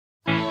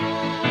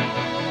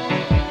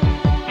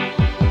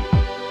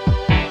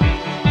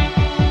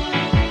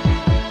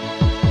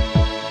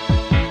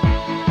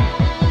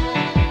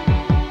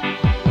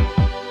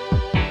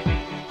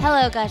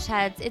Gush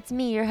Heads, it's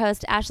me, your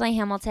host, Ashley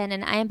Hamilton,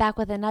 and I am back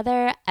with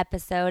another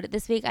episode.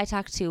 This week I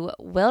talked to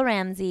Will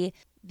Ramsey,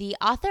 the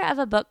author of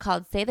a book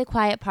called Say the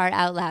Quiet Part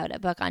Out Loud, a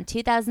book on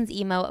 2000s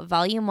emo,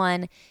 Volume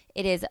 1.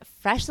 It is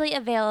freshly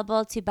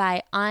available to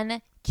buy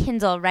on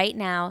Kindle right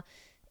now.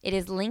 It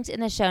is linked in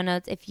the show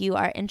notes if you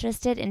are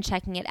interested in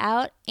checking it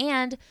out.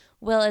 And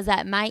Will is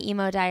at My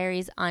Emo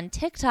Diaries on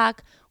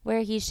TikTok,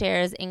 where he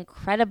shares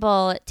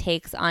incredible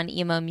takes on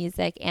emo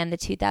music and the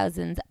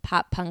 2000s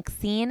pop punk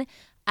scene.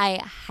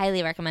 I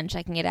highly recommend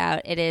checking it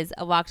out. It is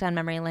a walk down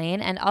memory lane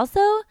and also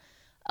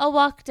a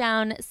walk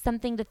down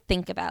something to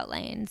think about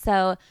lane.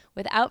 So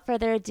without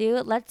further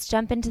ado, let's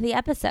jump into the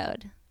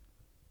episode.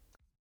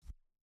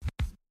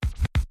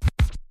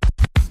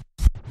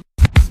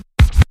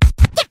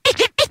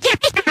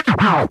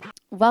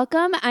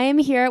 Welcome. I am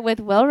here with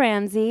Will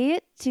Ramsey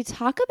to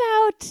talk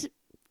about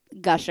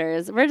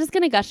gushers. We're just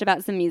going to gush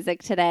about some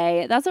music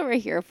today. That's what we're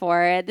here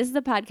for. This is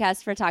a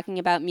podcast for talking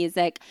about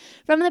music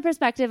from the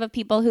perspective of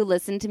people who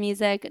listen to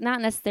music,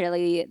 not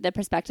necessarily the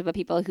perspective of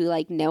people who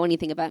know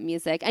anything about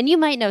music. And you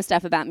might know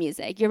stuff about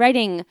music. You're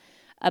writing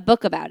a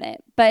book about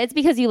it, but it's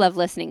because you love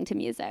listening to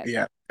music.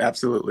 Yeah,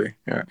 absolutely.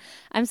 Yeah.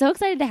 I'm so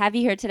excited to have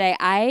you here today.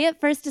 I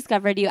first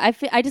discovered you.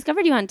 I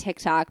discovered you on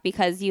TikTok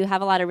because you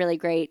have a lot of really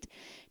great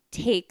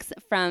takes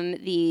from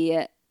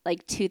the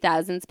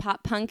 2000s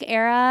pop punk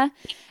era.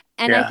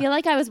 And I feel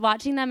like I was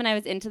watching them and I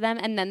was into them.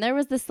 And then there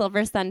was the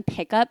Silver Sun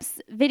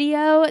Pickups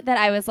video that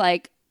I was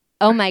like,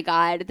 oh my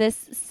God,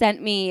 this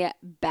sent me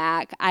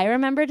back. I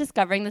remember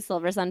discovering the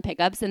Silver Sun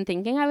Pickups and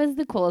thinking I was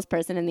the coolest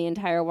person in the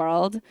entire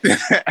world.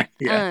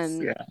 Yes,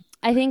 yeah.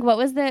 I think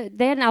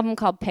they had an album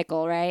called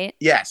Pickle, right?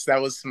 Yes,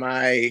 that was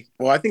I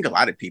think a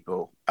lot of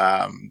people,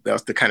 that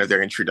was the kind of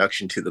their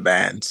introduction to the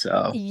band.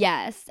 So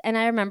yes. And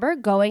I remember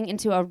going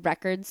into a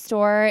record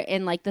store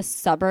in the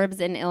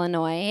suburbs in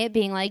Illinois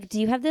being like, do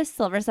you have this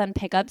Silver Sun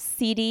Pickups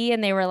CD?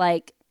 And they were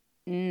like,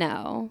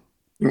 no.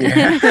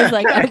 Yeah. I was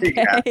like,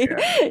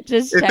 okay,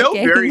 just checking. It felt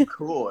very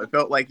cool. It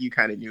felt like you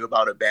kind of knew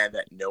about a band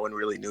that no one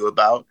really knew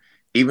about,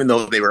 even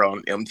though they were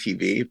on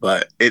MTV,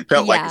 but it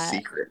felt like a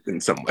secret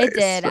in some ways. It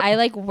did. So.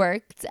 I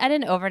worked at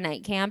an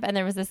overnight camp, and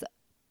there was this,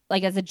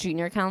 as a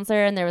junior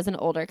counselor, and there was an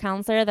older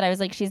counselor that I was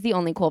like, she's the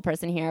only cool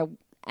person here,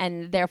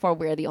 and therefore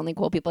we're the only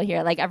cool people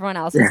here. Everyone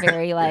else was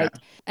very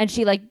and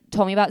she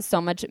told me about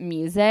so much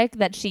music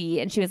that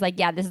she was like,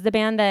 yeah, this is the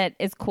band that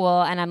is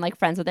cool, and I'm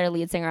friends with their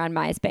lead singer on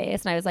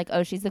MySpace, and I was like,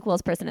 oh, she's the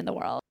coolest person in the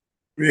world.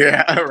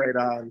 Yeah, right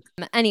on.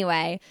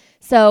 Anyway,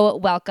 so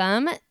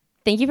welcome.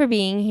 Thank you for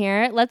being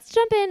here. Let's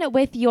jump in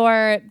with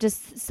your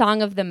just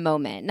song of the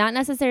moment. Not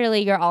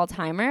necessarily your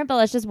all-timer, but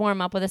let's just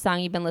warm up with a song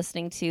you've been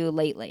listening to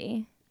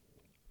lately.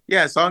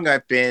 Yeah, a song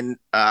I've been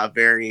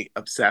very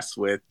obsessed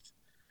with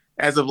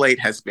as of late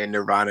has been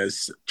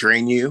Nirvana's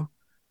Drain You.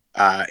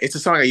 It's a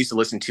song I used to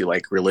listen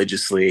to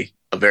religiously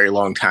a very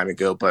long time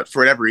ago, but for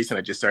whatever reason,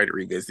 I just started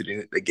revisiting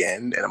it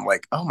again. And I'm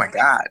like, oh my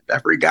God, I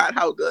forgot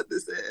how good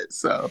this is.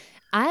 So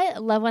I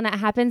love when that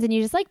happens and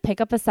you just pick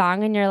up a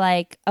song and you're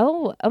like,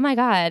 oh my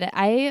God,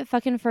 I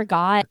fucking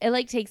forgot.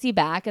 It takes you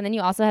back. And then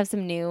you also have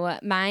some new.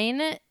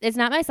 Mine, it's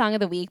not my song of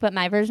the week, but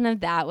my version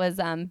of that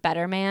was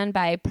Better Man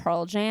by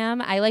Pearl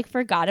Jam. I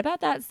forgot about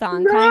that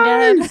song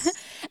kind of.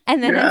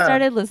 And then I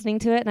started listening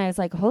to it and I was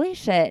like, holy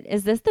shit,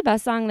 is this the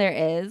best song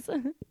there is?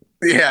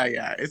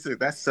 Yeah.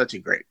 That's such a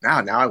great. Now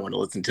I want to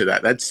listen to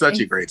that. That's such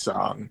a great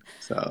song.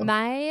 So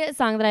my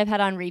song that I've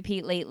had on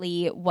repeat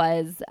lately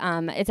was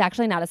it's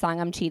actually not a song,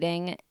 I'm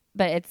cheating,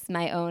 but it's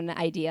my own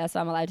idea,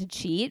 so I'm allowed to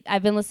cheat.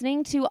 I've been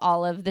listening to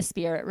all of The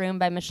Spirit Room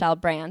by Michelle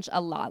Branch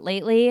a lot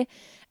lately,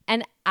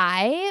 and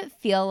I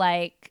feel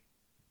like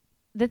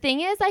the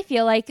thing is, I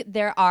feel like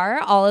there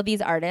are all of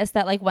these artists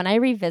that when I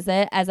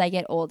revisit as I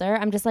get older,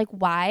 I'm just like,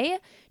 why?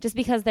 Just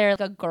because they're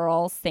a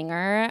girl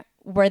singer,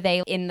 were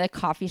they in the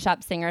coffee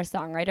shop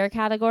singer-songwriter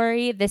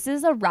category? This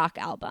is a rock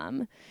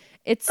album.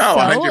 It's so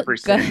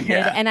 100%, good.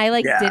 yeah. And I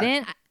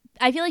didn't.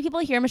 I feel like people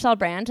hear Michelle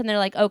Branch and they're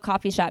like, oh,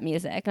 coffee shop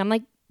music. And I'm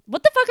like,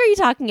 what the fuck are you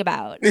talking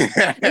about?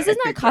 This is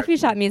not coffee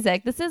shop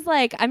music. This is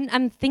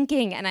I'm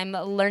thinking and I'm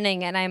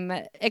learning and I'm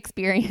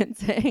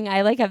experiencing.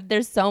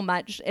 There's so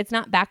much. It's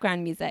not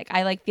background music.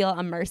 I feel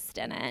immersed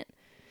in it.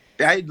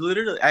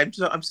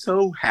 I'm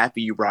so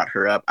happy you brought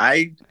her up.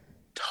 I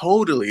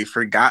totally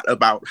forgot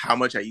about how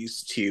much I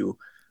used to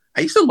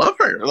love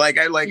her.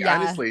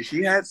 Honestly,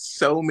 she had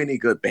so many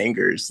good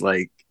bangers.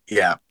 Very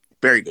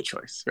good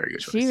choice. Very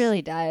good choice. She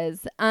really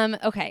does.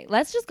 Okay,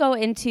 let's just go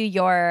into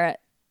your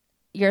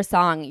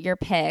song, your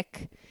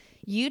pick.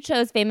 You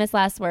chose Famous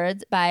Last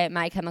Words by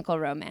My Chemical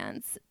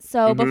Romance.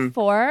 So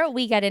before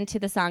we get into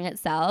the song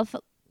itself,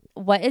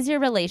 what is your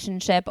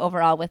relationship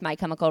overall with My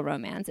Chemical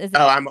Romance?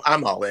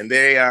 I'm all in.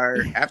 They are,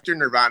 after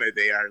Nirvana,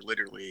 they are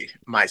literally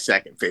my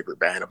second favorite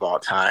band of all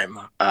time.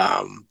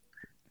 I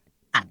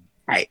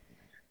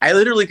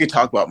literally could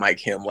talk about My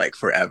Chem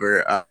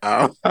forever.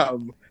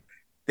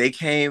 They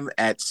came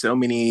at so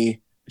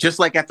many, just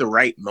at the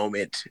right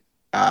moment,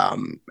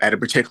 at a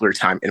particular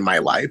time in my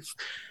life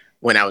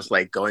when I was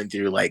going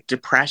through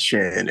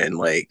depression and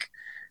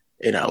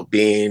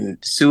being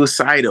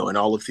suicidal and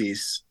all of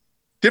these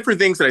different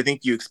things that I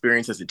think you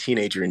experience as a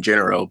teenager in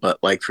general. But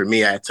like for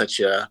me, I had such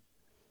a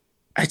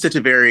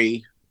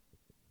very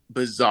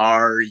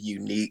bizarre,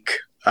 unique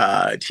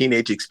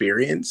teenage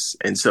experience.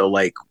 And so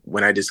like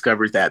when I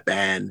discovered that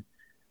band,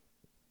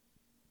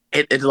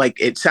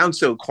 it sounds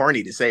so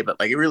corny to say, but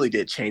like it really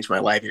did change my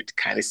life. It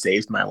kind of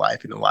saved my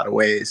life in a lot of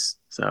ways.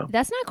 So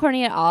That's not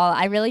corny at all.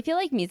 I really feel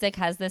like music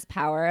has this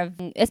power of,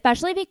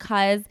 especially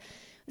because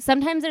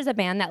sometimes there's a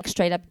band that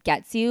straight up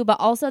gets you, but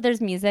also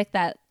there's music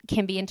that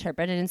can be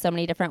interpreted in so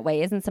many different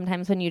ways. And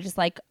sometimes when you just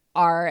like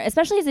are,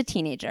 especially as a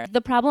teenager,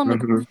 the problem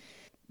with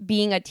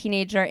being a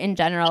teenager in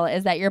general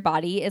is that your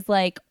body is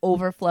like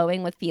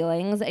overflowing with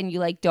feelings and you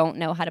like don't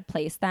know how to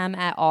place them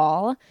at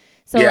all.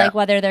 So yeah. like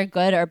whether they're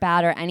good or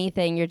bad or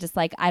anything, you're just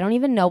like, I don't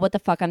even know what the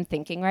fuck I'm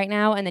thinking right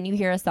now. And then you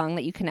hear a song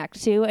that you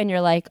connect to and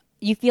you're like,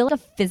 you feel like a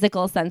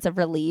physical sense of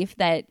relief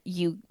that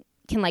you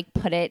can like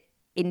put it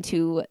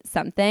into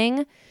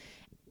something.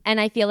 And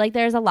I feel like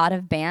there's a lot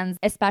of bands,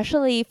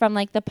 especially from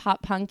like the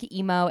pop punk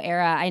emo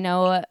era. I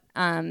know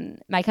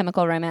My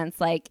Chemical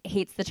Romance like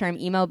hates the term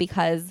emo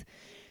because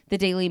the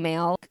Daily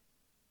Mail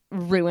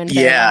ruined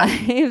their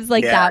lives.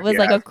 Like that was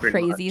like a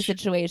crazy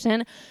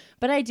situation.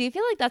 But I do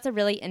feel like that's a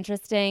really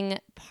interesting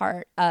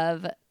part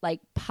of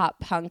like pop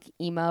punk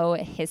emo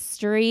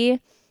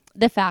history.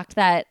 The fact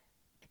that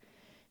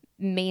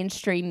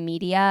mainstream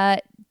media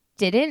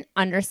didn't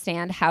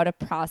understand how to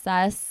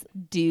process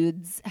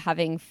dudes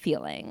having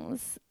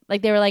feelings.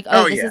 Like they were like,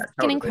 oh, this is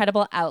totally an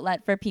incredible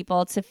outlet for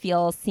people to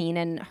feel seen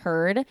and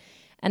heard.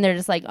 And they're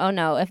just like, oh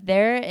no, if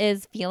there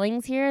is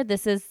feelings here,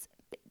 this is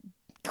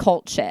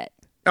cult shit.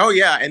 Oh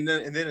yeah. And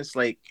then it's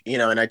like,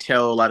 and I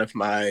tell a lot of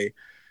my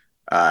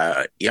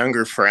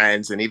younger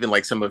friends and even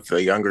like some of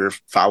the younger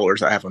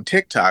followers I have on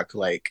TikTok,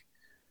 like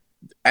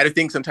I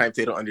think sometimes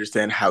they don't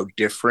understand how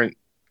different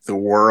the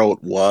world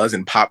was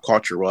and pop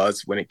culture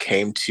was when it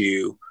came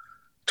to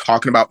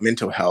talking about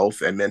mental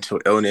health and mental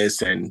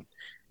illness and,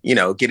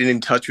 getting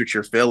in touch with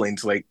your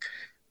feelings. Like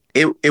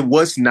it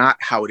was not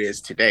how it is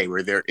today,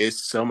 where there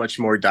is so much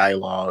more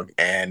dialogue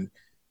and,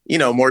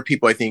 more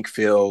people I think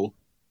feel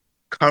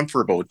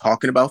comfortable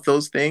talking about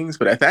those things.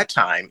 But at that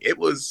time it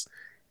was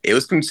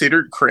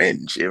considered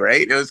cringe,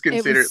 right? It was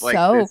considered like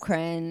so this,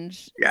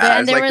 cringe. yeah,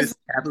 it was like this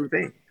taboo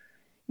thing.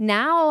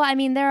 Now, I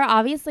mean, there are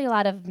obviously a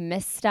lot of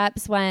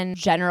missteps when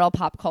general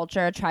pop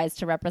culture tries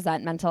to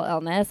represent mental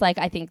illness. Like,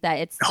 I think that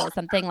it's still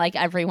something like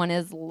everyone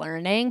is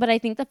learning. But I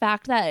think the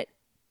fact that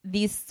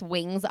these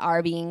swings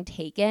are being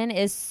taken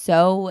is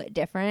so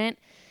different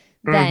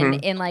than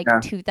in like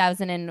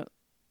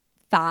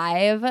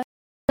 2005.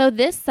 So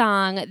this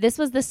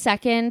was the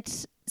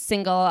second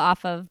single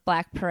off of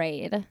Black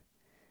Parade.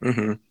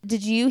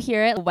 Did you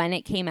hear it when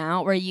it came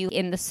out? Were you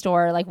in the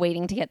store like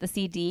waiting to get the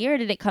CD, or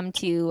did it come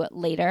to you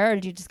later, or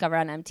did you discover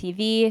on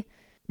MTV?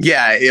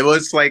 Yeah, it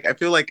was like I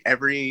feel like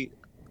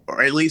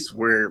or at least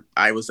where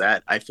I was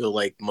at, I feel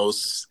like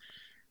most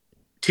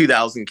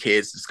 2000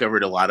 kids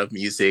discovered a lot of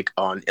music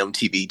on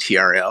MTV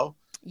TRL.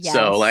 Yes.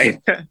 So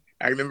like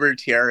I remember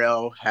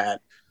TRL had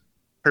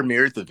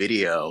premiered the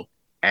video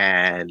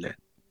and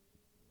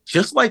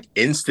just like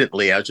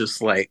instantly I was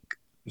just like,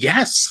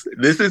 yes,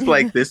 this is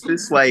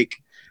like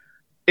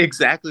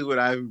exactly what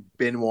I've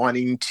been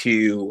wanting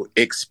to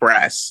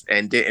express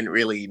and didn't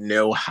really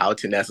know how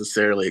to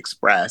necessarily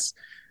express.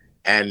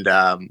 And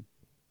I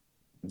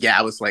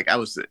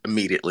was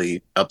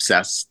immediately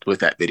obsessed with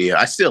that video.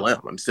 I still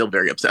am. I'm still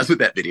very obsessed with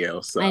that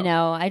video. So I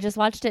know. I just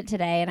watched it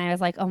today and I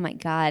was like, oh my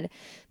God,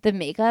 the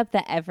makeup,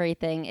 the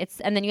everything.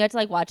 And then you had to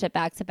like watch it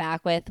back to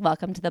back with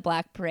Welcome to the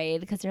Black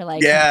Parade because you're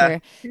like,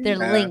 they're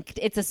linked.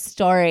 It's a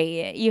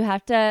story. You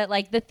have to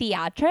like the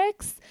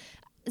theatrics.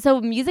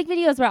 So music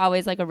videos were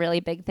always like a really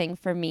big thing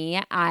for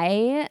me.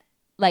 I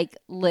like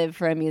live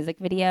for a music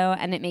video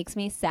and it makes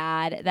me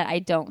sad that I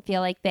don't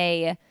feel like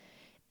they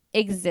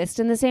exist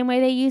in the same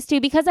way they used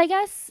to, because I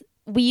guess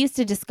we used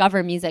to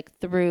discover music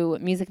through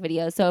music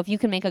videos. So if you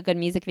can make a good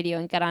music video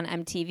and get on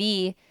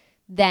MTV,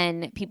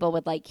 then people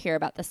would like hear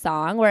about the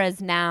song.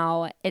 Whereas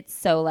now it's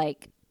so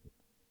like,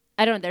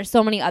 I don't know, there's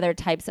so many other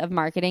types of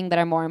marketing that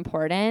are more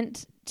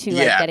important to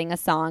like getting a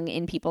song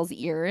in people's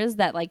ears,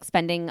 that like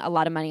spending a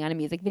lot of money on a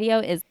music video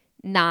is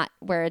not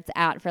where it's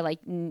at for like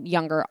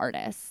younger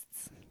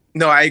artists.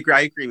 No, I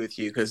agree with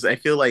you, because I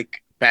feel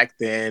like back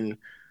then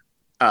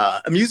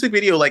a music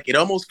video, like it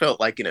almost felt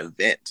like an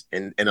event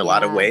in a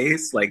lot of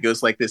ways. Like it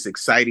was like this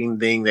exciting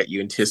thing that you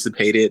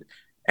anticipated.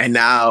 And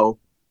now,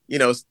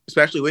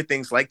 especially with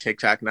things like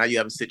TikTok, now you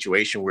have a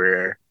situation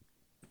where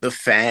the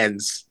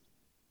fans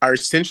are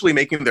essentially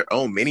making their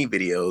own mini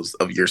videos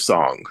of your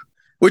song,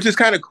 which is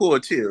kind of cool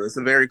too. It's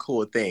a very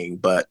cool thing,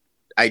 but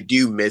I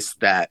do miss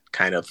that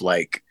kind of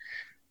like,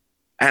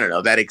 I don't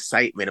know, that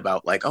excitement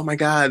about like, oh my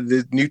God,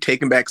 the new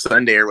Taking Back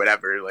Sunday or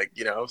whatever, like,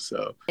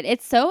 so.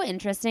 It's so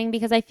interesting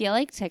because I feel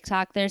like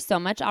TikTok, there's so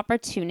much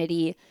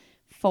opportunity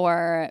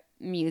for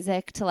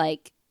music to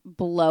like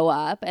blow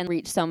up and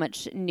reach so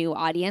much new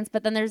audience.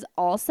 But then there's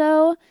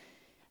also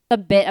a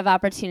bit of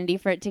opportunity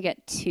for it to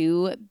get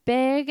too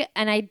big.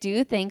 And I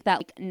do think that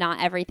like,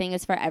 not everything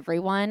is for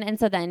everyone. And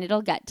so then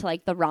it'll get to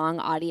like the wrong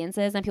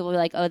audiences and people will be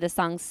like, oh, this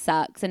song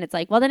sucks. And it's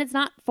like, well, then it's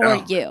not for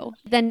you.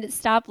 Then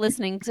stop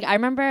listening to. I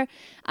remember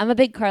I'm a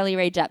big Carly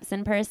Rae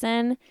Jepsen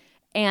person.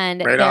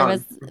 And there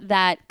was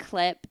that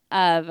clip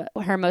of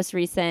her most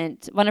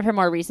recent, one of her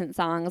more recent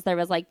songs. There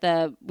was like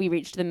the We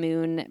Reached the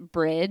Moon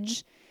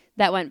bridge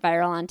that went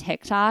viral on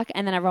TikTok.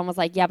 And then everyone was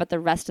like, yeah, but the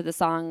rest of the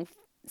song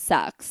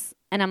sucks.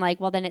 And I'm like,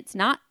 well, then it's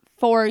not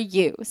for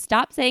you.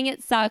 Stop saying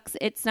it sucks.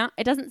 It's not,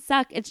 it doesn't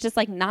suck. It's just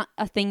like not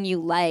a thing you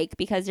like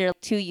because you're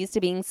too used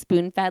to being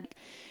spoon fed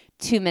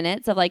 2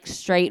 minutes of like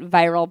straight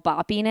viral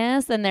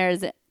boppiness. And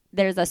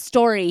there's a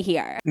story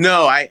here.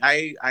 No,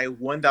 I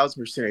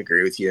 1000%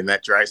 agree with you. And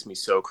that drives me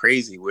so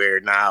crazy where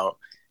now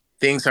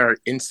things are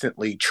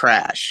instantly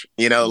trash.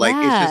 You know, like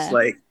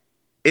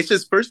it's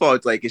just first of all,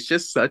 it's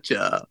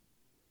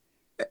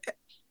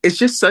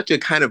just such a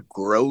kind of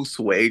gross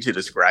way to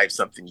describe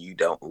something you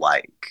don't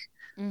like.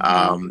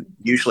 Mm-hmm.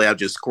 Usually I'll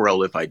just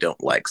scroll if I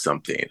don't like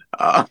something.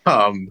 But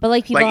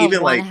like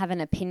people want to have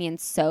an opinion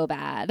so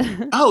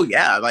bad. Oh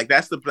yeah. Like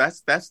that's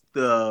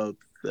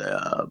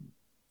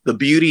the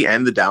beauty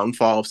and the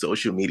downfall of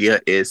social media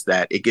is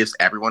that it gives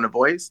everyone a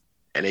voice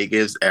and it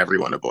gives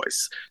everyone a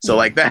voice. So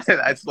like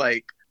that's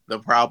like the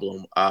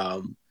problem.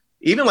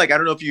 Even like, I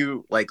don't know if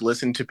you like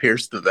listen to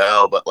Pierce the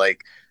Veil, but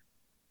like,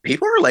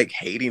 people are like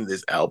hating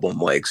this album.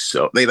 Like,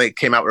 so they like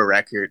came out with a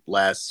record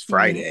last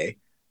Friday.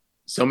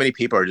 So many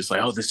people are just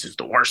like, oh, this is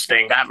the worst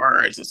thing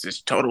ever. This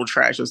is total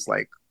trash. It's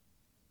like,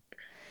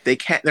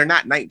 they're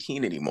not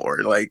 19 anymore.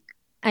 Like,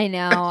 I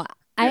know.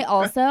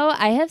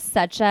 I have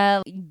such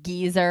a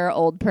geezer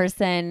old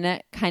person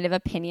kind of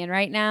opinion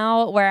right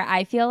now where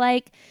I feel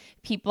like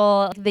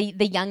people,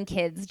 the young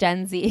kids,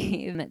 Gen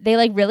Z, they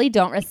like really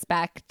don't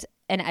respect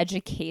an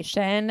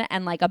education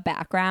and like a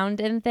background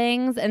in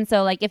things. And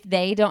so like if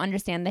they don't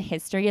understand the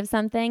history of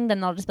something,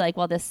 then they'll just be like,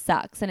 well, this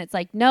sucks. And it's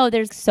like, no,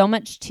 there's so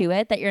much to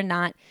it that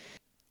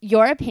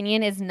your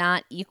opinion is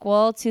not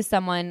equal to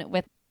someone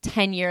with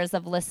 10 years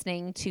of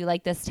listening to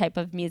like this type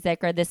of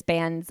music or this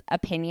band's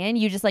opinion.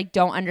 You just like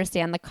don't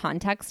understand the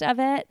context of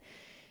it.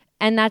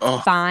 And that's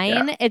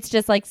fine. Yeah. It's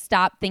just like,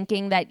 stop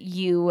thinking that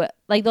you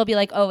like, they'll be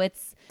like, oh,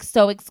 it's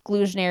so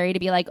exclusionary to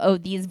be like, oh,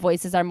 these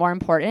voices are more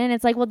important. And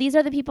it's like, well, these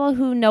are the people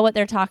who know what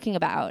they're talking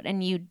about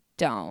and you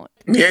don't.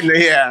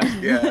 Yeah.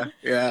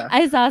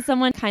 I saw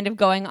someone kind of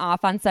going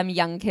off on some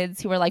young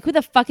kids who were like, who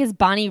the fuck is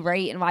Bonnie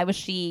Raitt and why was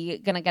she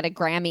gonna get a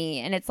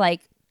Grammy? And it's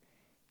like,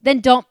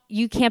 then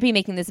you can't be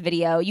making this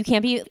video. You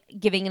can't be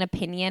giving an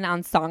opinion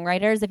on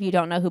songwriters if you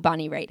don't know who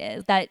Bonnie Raitt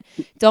is.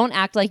 Don't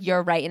act like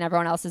you're right and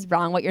everyone else is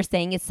wrong. What you're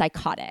saying is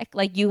psychotic.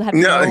 Like you have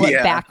no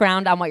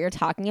background on what you're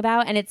talking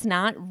about. And it's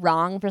not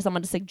wrong for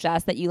someone to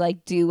suggest that you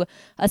like do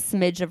a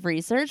smidge of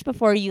research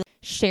before you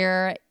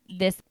share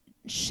this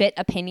shit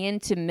opinion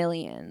to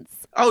millions.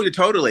 Oh,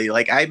 totally.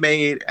 Like I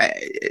made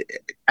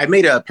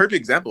a perfect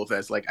example of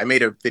this. Like I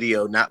made a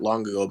video not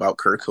long ago about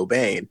Kurt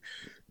Cobain.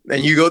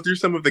 And you go through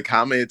some of the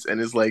comments and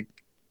it's like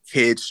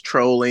kids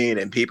trolling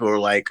and people are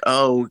like,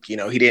 oh, you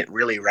know, he didn't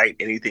really write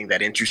anything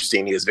that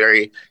interesting.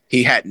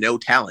 He had no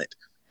talent.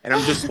 And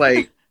I'm just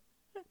like,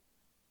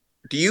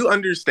 do you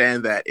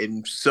understand that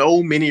in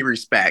so many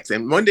respects?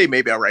 And one day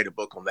maybe I'll write a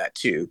book on that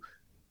too.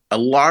 A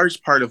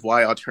large part of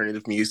why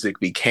alternative music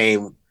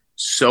became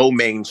so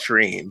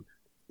mainstream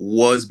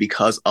was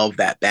because of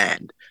that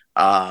band.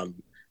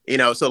 You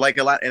know, so like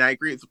a lot, and I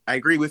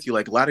agree with you.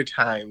 Like a lot of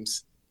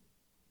times,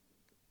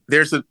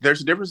 there's a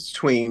difference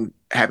between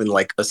having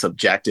like a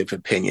subjective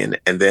opinion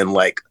and then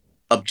like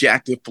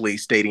objectively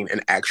stating an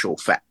actual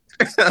fact.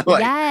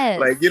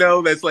 Like, you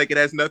know, that's like, it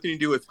has nothing to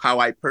do with how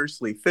I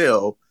personally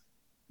feel.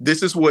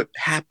 This is what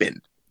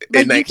happened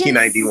in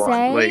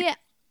 1991.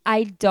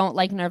 I don't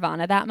like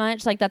Nirvana that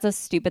much. Like, that's a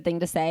stupid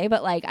thing to say,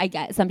 but like, I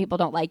get some people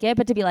don't like it,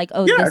 but to be like,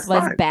 oh, this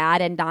was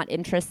bad and not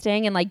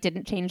interesting and like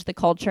didn't change the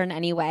culture in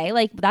any way.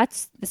 Like,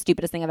 that's the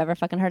stupidest thing I've ever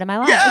fucking heard in my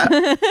life.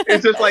 Yeah.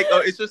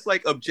 It's just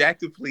like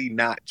objectively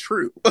not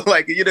true.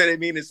 Like, you know what I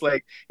mean? It's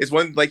like,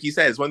 like you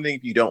said, it's one thing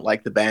if you don't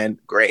like the band,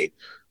 great.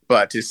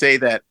 But to say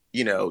that,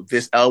 you know,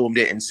 this album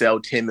didn't sell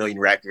 10 million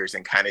records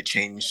and kind of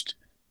changed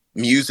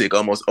music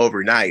almost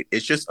overnight,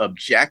 it's just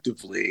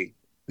objectively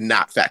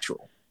not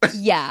factual.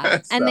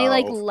 Yeah. And they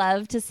like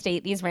love to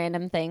state these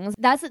random things.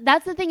 That's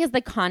the thing, is the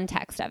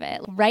context of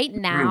it. Right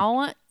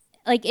now,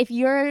 like if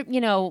you're, you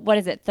know, what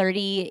is it,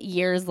 30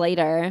 years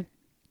later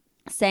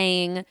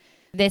saying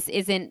this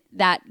isn't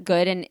that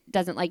good and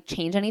doesn't like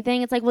change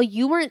anything, it's like, well,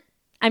 you weren't,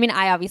 I mean,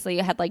 I obviously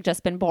had like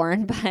just been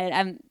born, but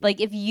I'm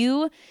like, if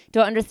you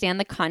don't understand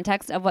the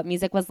context of what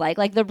music was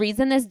like the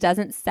reason this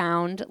doesn't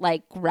sound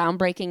like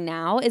groundbreaking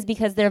now is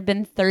because there have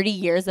been 30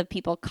 years of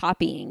people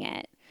copying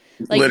it.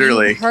 Like,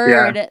 literally, you've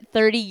heard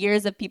 30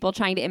 years of people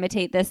trying to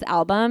imitate this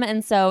album,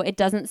 and so it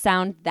doesn't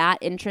sound that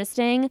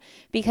interesting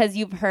because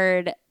you've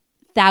heard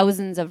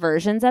thousands of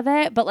versions of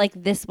it, but like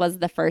this was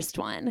the first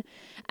one.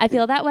 I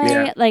feel that way.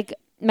 Yeah. Like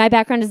my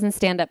background is in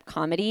stand-up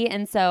comedy,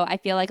 and so I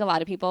feel like a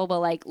lot of people will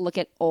like look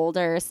at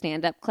older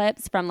stand-up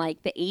clips from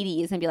like the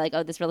 80s and be like,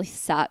 oh, this really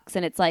sucks.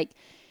 And it's like,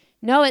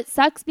 no, it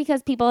sucks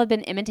because people have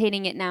been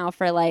imitating it now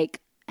for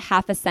like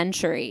half a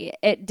century.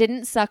 It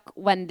didn't suck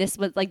when this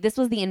was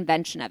the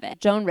invention of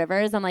it. Joan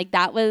Rivers, I'm like,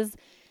 that was.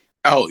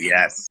 Oh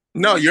yes.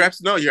 No, you're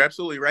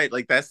absolutely right.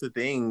 Like that's the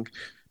thing.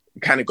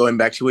 Kind of going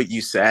back to what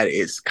you said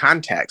is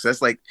context.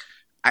 That's like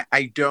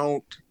I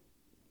don't.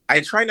 I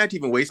try not to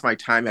even waste my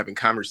time having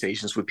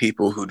conversations with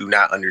people who do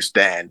not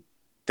understand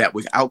that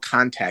without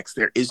context,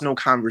 there is no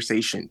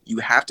conversation. You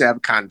have to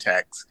have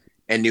context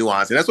and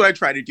nuance. And that's what I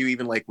try to do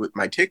even like with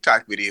my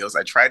TikTok videos.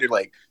 I try to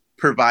like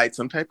provide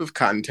some type of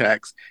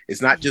context.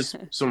 It's not just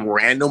some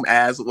random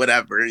ass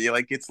whatever.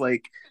 You're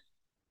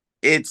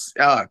it's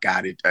oh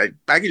god,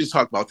 I could just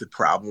talk about the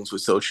problems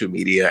with social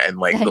media and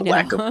like I the know.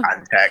 lack of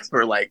context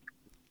for like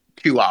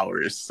 2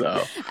 hours.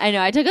 So I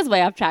know I took us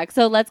way off track.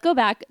 So let's go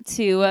back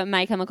to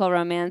My Chemical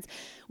Romance.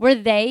 Were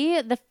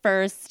they the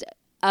first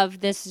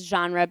of this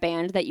genre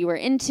band that you were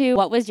into?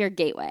 What was your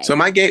gateway? So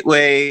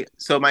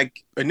my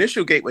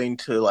initial gateway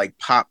into like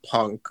pop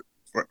punk,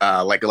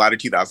 like a lot of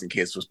 2000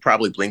 kids, was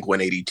probably Blink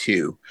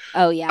 182.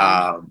 Oh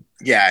yeah.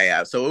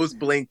 Yeah. So it was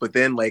Blink, but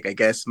then like I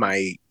guess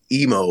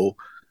emo,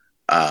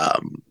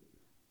 um,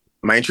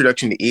 my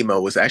introduction to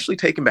emo was actually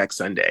Taking Back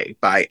Sunday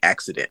by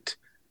accident.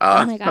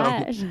 Oh my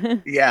gosh.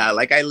 Yeah,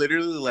 like I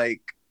literally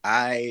like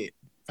I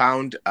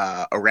found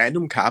a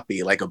random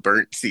copy, like a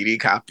burnt CD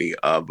copy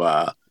of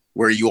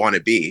Where You Want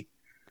to Be.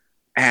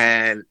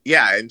 And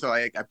yeah, and so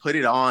I put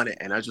it on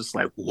and I was just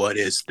like, what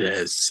is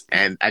this?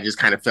 And I just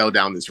kind of fell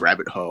down this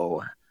rabbit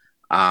hole.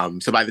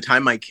 So by the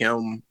time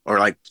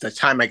the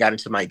time I got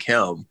into My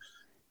Chem,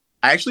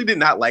 I actually did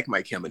not like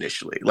My Chem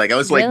initially. Like I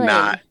was like, Really?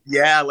 not,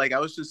 yeah, like I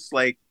was just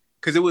like,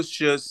 because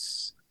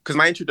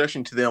my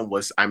introduction to them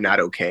was I'm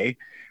Not Okay.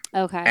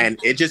 Okay. And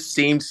it just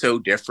seemed so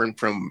different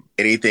from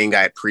anything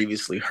I had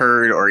previously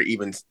heard or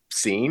even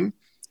seen. And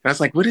I was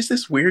like, what is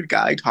this weird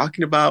guy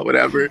talking about?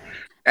 Whatever.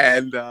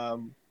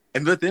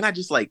 But then I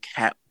just like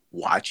kept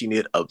watching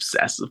it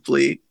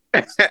obsessively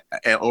and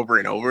over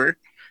and over.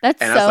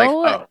 That's And I was like,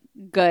 oh,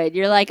 good.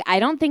 You're like, I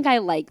don't think I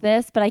like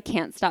this, but I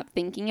can't stop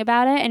thinking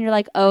about it. And you're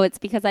like, oh, it's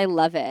because I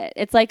love it.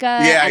 It's like a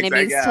yeah,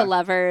 enemies exactly. to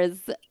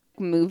lovers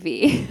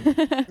movie.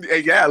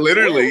 Yeah,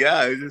 literally.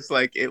 Yeah. It was just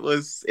like, it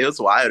was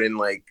wild. And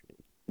like,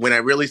 when I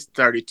really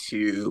started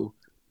to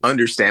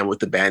understand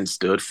what the band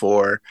stood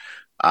for,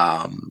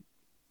 I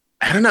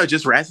don't know, it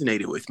just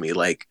resonated with me.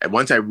 Like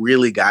once I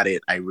really got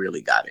it,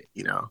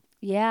 you know?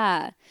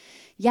 Yeah.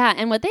 Yeah.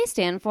 And what they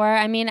stand for,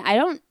 I mean,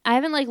 I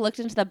haven't like looked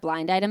into the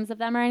blind items of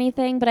them or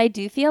anything, but I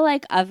do feel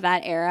like of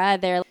that era,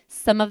 they're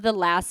some of the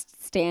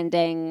last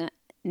standing,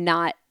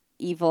 not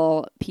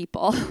evil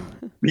people.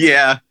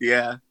 Yeah.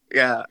 I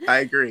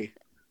agree.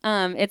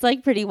 It's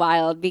like pretty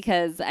wild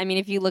because I mean,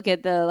 if you look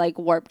at the like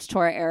Warped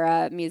Tour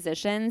era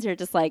musicians, you're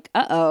just like,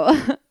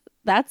 uh-oh,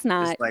 that's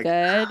not like,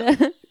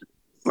 good.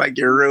 Like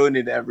you're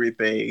ruining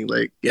everything.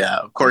 Like, yeah,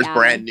 of course, Yeah.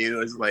 Brand New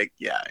is like,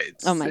 yeah,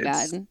 Oh my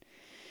God.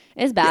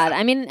 It's bad. Yeah.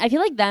 I mean, I feel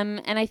like them,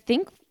 and I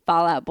think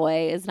Fall Out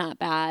Boy is not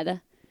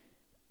bad.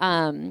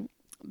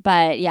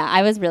 But yeah,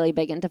 I was really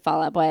big into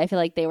Fall Out Boy. I feel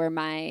like they were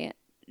my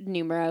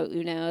numero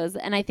unos,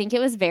 and I think it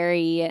was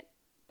very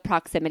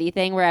proximity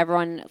thing where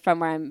everyone from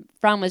where I'm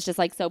from was just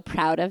like so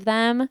proud of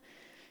them,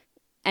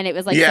 and it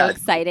was like so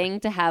exciting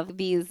to have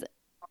these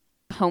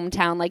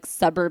hometown like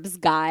suburbs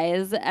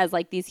guys as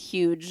like these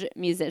huge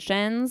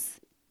musicians.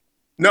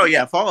 No,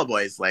 yeah, Fall Out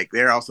Boy is like,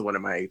 they're also one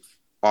of my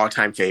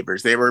all-time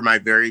favorites. They were my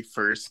very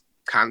first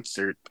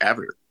concert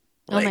ever.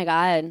 Like, oh my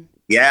God.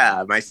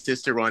 Yeah, my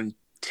sister won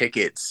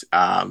tickets,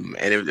 and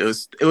it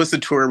was the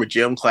tour with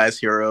Gym Class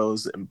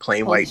Heroes and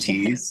Plain Holy White shit.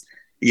 Tees.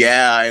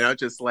 Yeah, and I was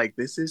just like,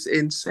 this is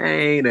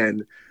insane.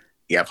 And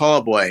yeah, Fall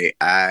Out Boy,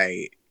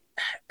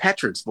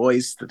 Patrick's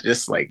voice,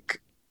 just like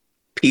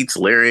Pete's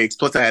lyrics.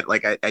 Plus,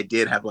 I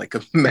did have like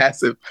a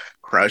massive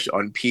crush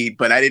on Pete,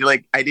 but I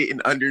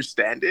didn't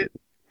understand it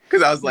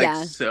because I was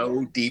like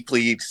so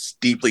deeply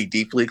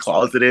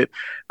closeted.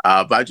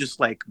 But I was just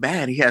like,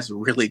 man, he has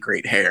really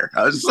great hair.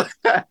 I was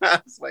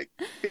like,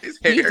 his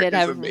hair. He did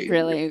have amazing.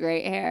 really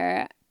great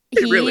hair.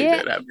 He really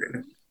did have great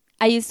hair.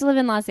 I used to live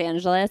in Los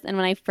Angeles, and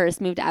when I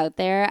first moved out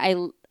there, I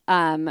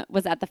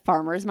was at the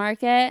farmer's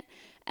market,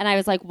 and I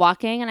was like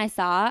walking, and I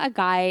saw a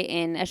guy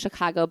in a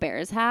Chicago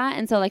Bears hat,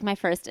 and so like my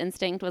first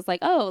instinct was like,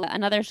 oh,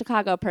 another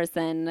Chicago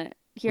person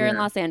here in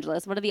Los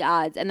Angeles. What are the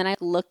odds? And then I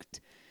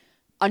looked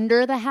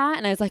under the hat,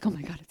 and I was like, oh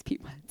my God, it's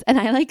Pete Wentz. And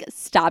I like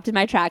stopped in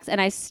my tracks,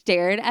 and I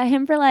stared at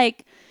him for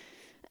like,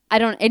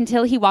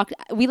 until he walked.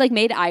 We like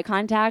made eye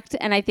contact,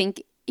 and I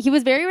think he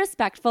was very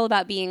respectful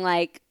about being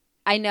like,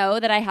 I know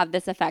that I have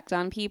this effect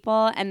on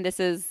people, and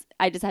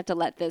I just have to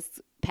let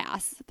this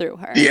pass through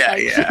her.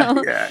 Yeah,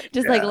 like,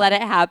 just like let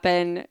it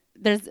happen.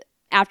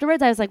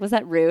 Afterwards I was like, was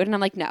that rude? And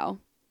I'm like, no.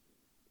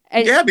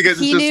 Yeah, because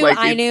he it's just knew, like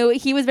I knew.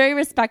 He was very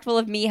respectful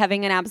of me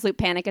having an absolute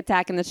panic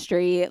attack in the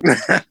street.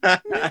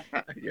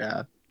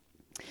 Yeah.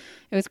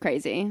 It was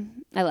crazy.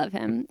 I love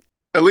him.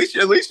 At least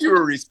you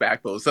were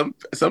respectful. Some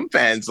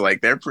fans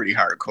like they're pretty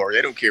hardcore.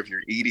 They don't care if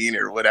you're eating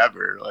or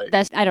whatever. Like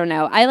That's I don't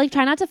know. I like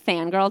try not to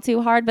fangirl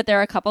too hard, but there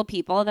are a couple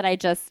people that I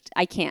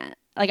can't.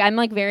 Like I'm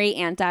like very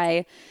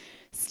anti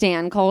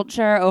stan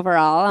culture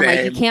overall. I'm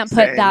like you same, can't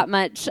put same. that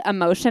much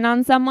emotion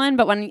on someone.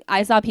 But when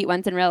I saw Pete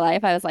Wentz in real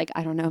life, I was like,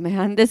 I don't know,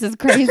 man. This is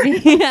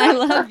crazy. I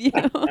love you.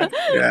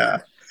 Yeah,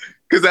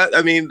 because that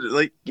I mean,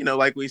 like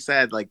like we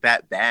said, like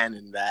that band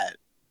and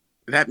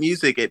that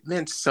music, it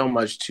meant so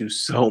much to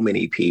so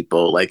many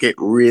people. Like it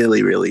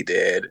really, really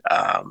did.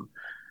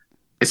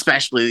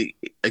 Especially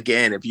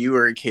again, if you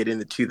were a kid in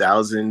the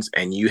 2000s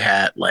and you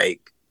had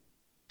like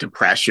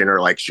depression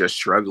or like just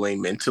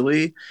struggling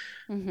mentally,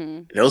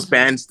 hmm those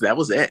bands, that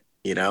was it.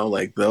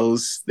 Like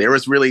those, there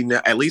was really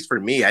no, at least for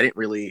me, I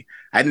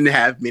didn't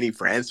have many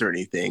friends or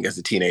anything as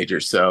a teenager.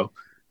 So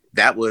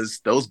that was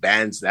those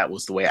bands, that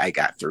was the way I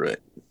got through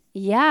it.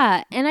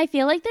 Yeah, and I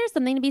feel like there's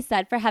something to be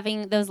said for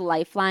having those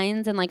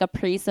lifelines in like a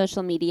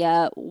pre-social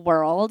media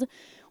world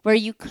where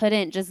you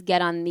couldn't just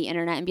get on the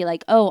internet and be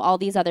like, "Oh, all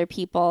these other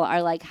people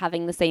are like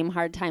having the same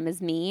hard time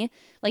as me."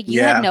 Like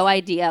you had Yeah. no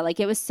idea. Like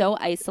it was so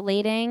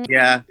isolating.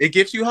 Yeah. It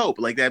gives you hope.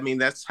 Like, I mean,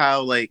 that's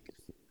how, like,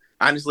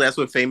 honestly, that's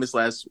what Famous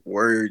Last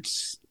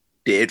Words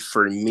did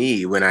for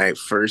me when I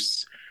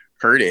first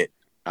heard it.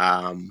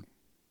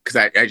 Because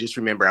I just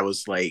remember I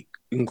was like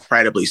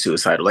incredibly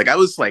suicidal. Like I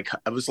was like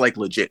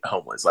legit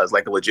homeless. I was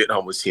like a legit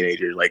homeless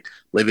teenager, like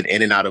living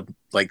in and out of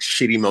like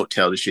shitty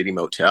motel to shitty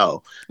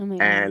motel. Oh my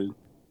God. And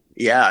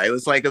yeah, it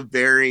was like a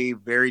very,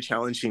 very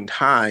challenging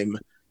time.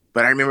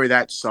 But I remember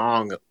that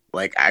song,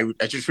 like I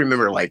just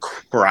remember like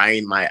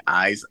crying my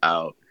eyes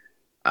out.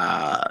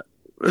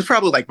 It was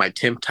probably like my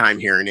 10th time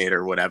hearing it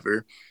or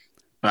whatever.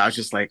 But I was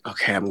just like,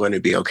 okay, I'm going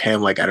to be okay.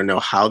 I'm like, I don't know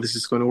how this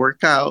is going to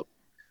work out.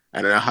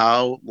 I don't know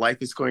how life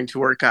is going to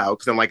work out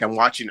because I'm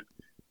watching,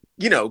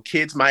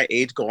 kids my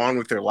age go on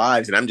with their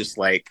lives, and I'm just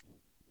like,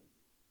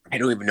 I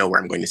don't even know where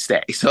I'm going to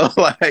stay. So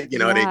like, you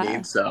know what I Yeah.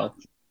 mean? So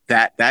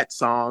that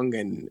song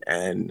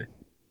and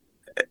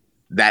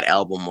that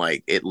album,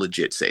 like it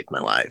legit saved my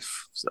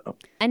life. So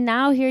And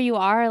now here you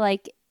are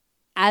like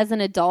as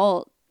an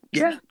adult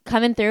yeah.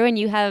 coming through and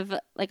you have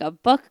like a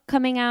book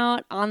coming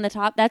out on the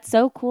top. That's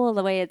so cool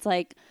the way it's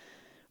like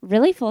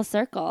really full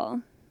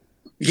circle.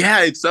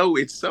 Yeah, it's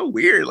so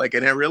weird. Like,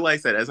 and I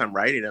realized that as I'm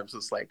writing, I'm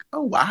just like,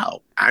 oh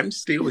wow, I'm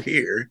still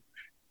here.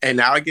 And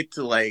now I get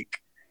to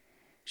like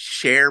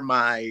share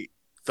my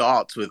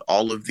thoughts with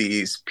all of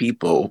these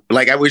people.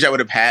 Like I wish I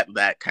would have had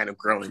that kind of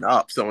growing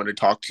up, someone to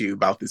talk to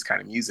about this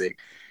kind of music.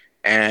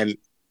 And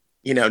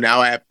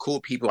now I have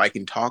cool people I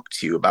can talk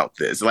to about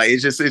this. Like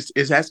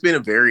it has been a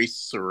very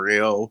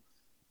surreal,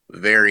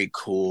 very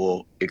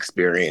cool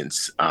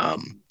experience.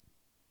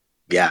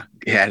 Yeah,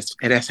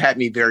 it has had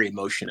me very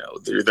emotional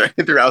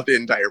throughout the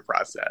entire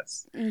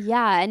process.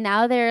 Yeah, and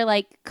now there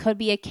like could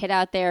be a kid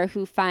out there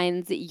who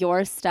finds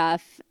your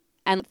stuff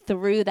and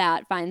through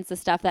that finds the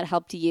stuff that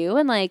helped you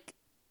and like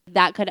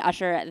that could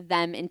usher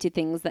them into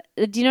things that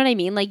do you know what I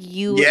mean? Like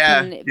you Yeah,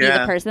 can be the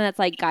yeah. person that's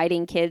like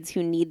guiding kids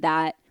who need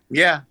that.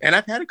 Yeah, and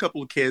I've had a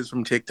couple of kids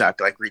from TikTok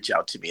like reach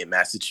out to me and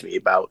message me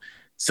about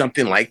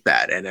something like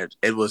that, and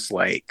it was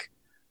like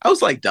I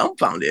was like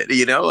dumbfounded.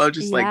 I was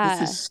just like,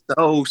 this Yeah. is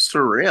so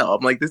surreal.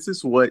 I'm like, this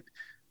is what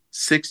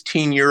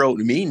 16-year-old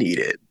me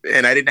needed,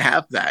 and I didn't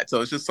have that.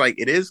 So it's just like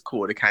it is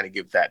cool to kind of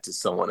give that to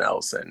someone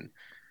else, and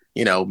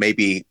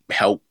maybe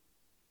help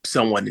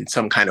someone in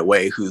some kind of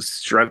way who's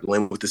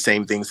struggling with the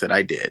same things that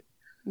I did.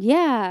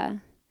 Yeah.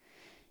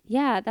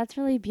 Yeah, that's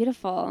really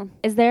beautiful.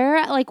 Is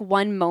there like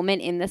one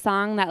moment in the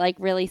song that like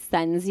really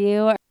sends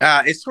you?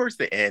 It's towards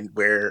the end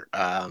where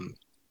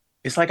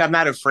it's like I'm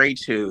not afraid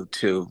to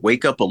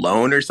wake up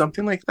alone or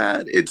something like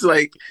that. It's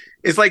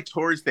like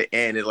towards the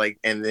end, it like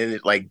and then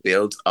it like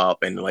builds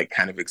up and like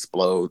kind of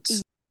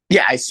explodes.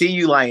 Yeah, I see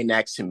you lying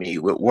next to me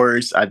with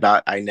words I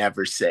thought I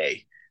never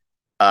say.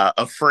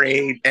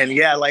 Afraid and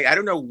yeah, like I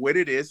don't know what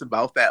it is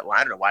about that line.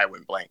 I don't know why I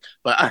went blank,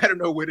 but I don't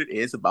know what it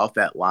is about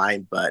that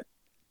line. But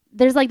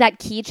There's like that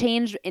key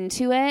change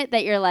into it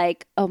that you're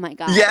like, oh my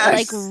God. It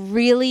like yes,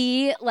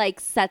 really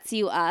like sets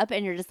you up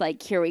and you're just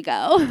like, here we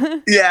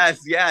go.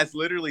 yes,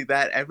 literally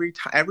that every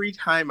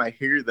time I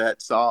hear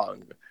that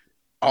song,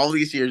 all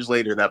these years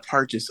later, that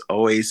part just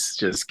always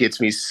just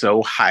gets me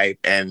so hyped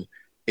and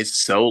it's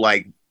so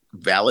like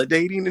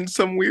validating in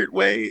some weird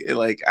way.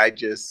 Like I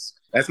just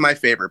that's my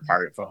favorite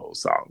part of the whole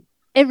song.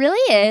 It really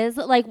is.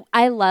 Like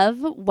I love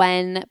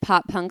when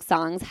pop punk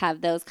songs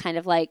have those kind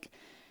of like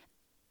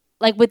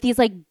with these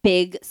like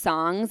big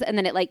songs and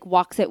then it like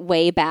walks it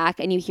way back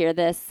and you hear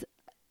this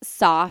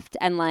soft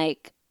and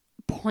like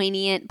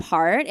poignant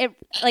part. It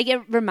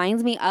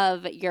reminds me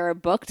of your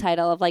book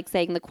title of like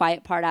saying the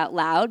quiet part out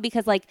loud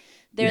because like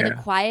they're the Yeah.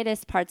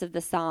 quietest parts of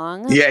the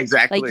song. Yeah,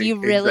 Like exactly. you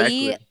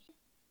really Exactly.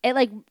 it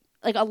like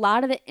a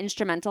lot of the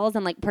instrumentals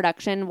and like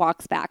production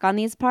walks back on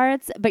these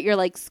parts, but you're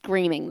like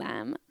screaming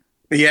them.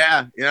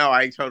 Yeah,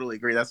 I totally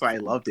agree. That's why I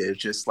loved it. It's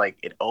just like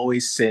it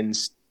always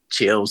sends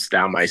chills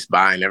down my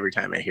spine every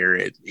time I hear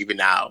it, even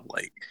now.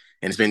 Like,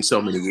 and it's been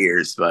so many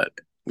years, but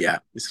yeah,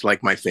 it's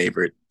like my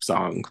favorite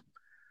song.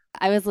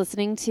 I was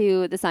listening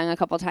to the song a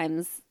couple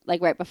times,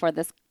 like right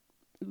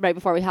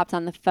before we hopped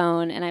on the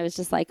phone, and I was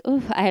just like,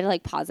 ooh, I had to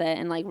like pause it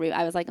and like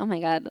I was like, oh my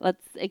God,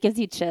 it gives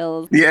you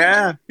chills.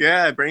 Yeah,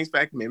 yeah, it brings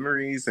back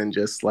memories and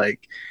just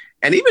like,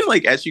 and even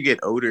like as you get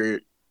older,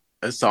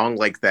 a song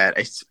like that,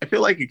 I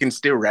feel like it can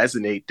still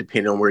resonate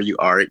depending on where you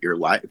are at your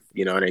life.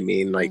 You know what I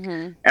mean? Like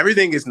Hmm.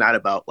 everything is not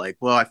about like,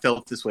 well, I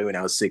felt this way when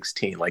I was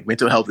 16. Like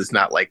mental health is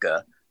not like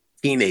a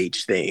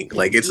teenage thing.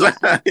 Like it's Yeah.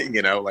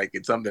 not, like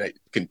it's something that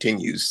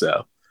continues.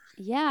 So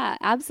Yeah,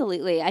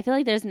 absolutely. I feel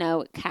like there's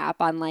no cap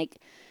on like,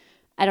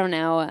 I don't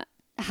know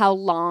how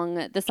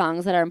long the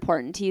songs that are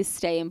important to you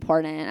stay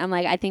important. I'm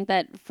like, I think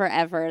that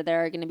forever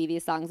there are going to be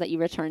these songs that you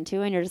return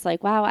to and you're just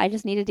like, wow, I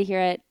just needed to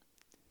hear it.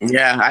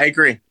 yeah, I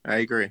agree. I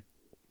agree.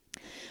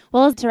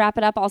 Well, to wrap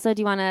it up, also,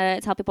 do you want to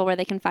tell people where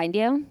they can find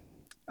you?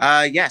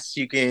 Yes,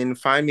 you can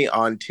find me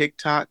on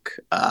TikTok.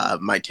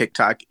 My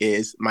TikTok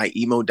is my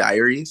emo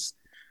diaries.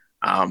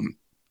 Um,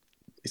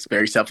 it's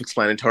very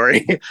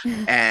self-explanatory.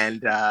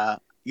 And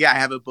yeah, I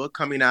have a book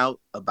coming out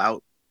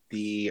about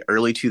the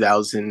early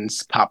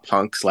 2000s pop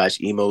punk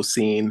slash emo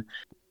scene.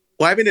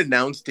 Well, I haven't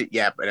announced it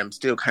yet, but I'm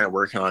still kind of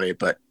working on it.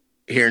 But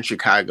here in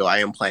Chicago, I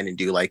am planning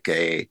to do like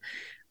a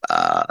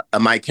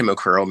My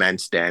Chemical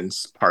Romance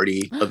dance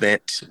party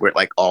event where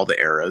like all the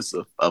eras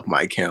of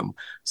My Chem.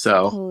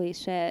 So Holy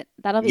shit.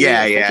 That'll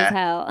yeah, be sick as yeah,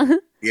 hell.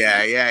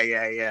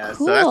 yeah.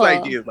 So that's what I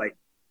Cool. do. Like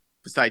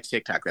besides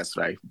TikTok, that's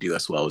what I do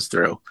as well as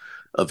through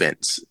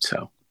events.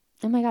 So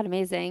Oh my God,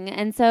 amazing.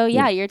 And so,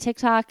 yeah. yeah, your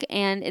TikTok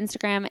and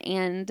Instagram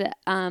and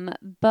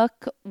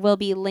book will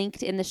be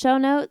linked in the show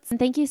notes. And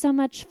thank you so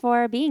much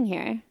for being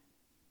here.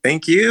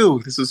 Thank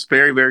you. This was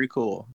very, very cool.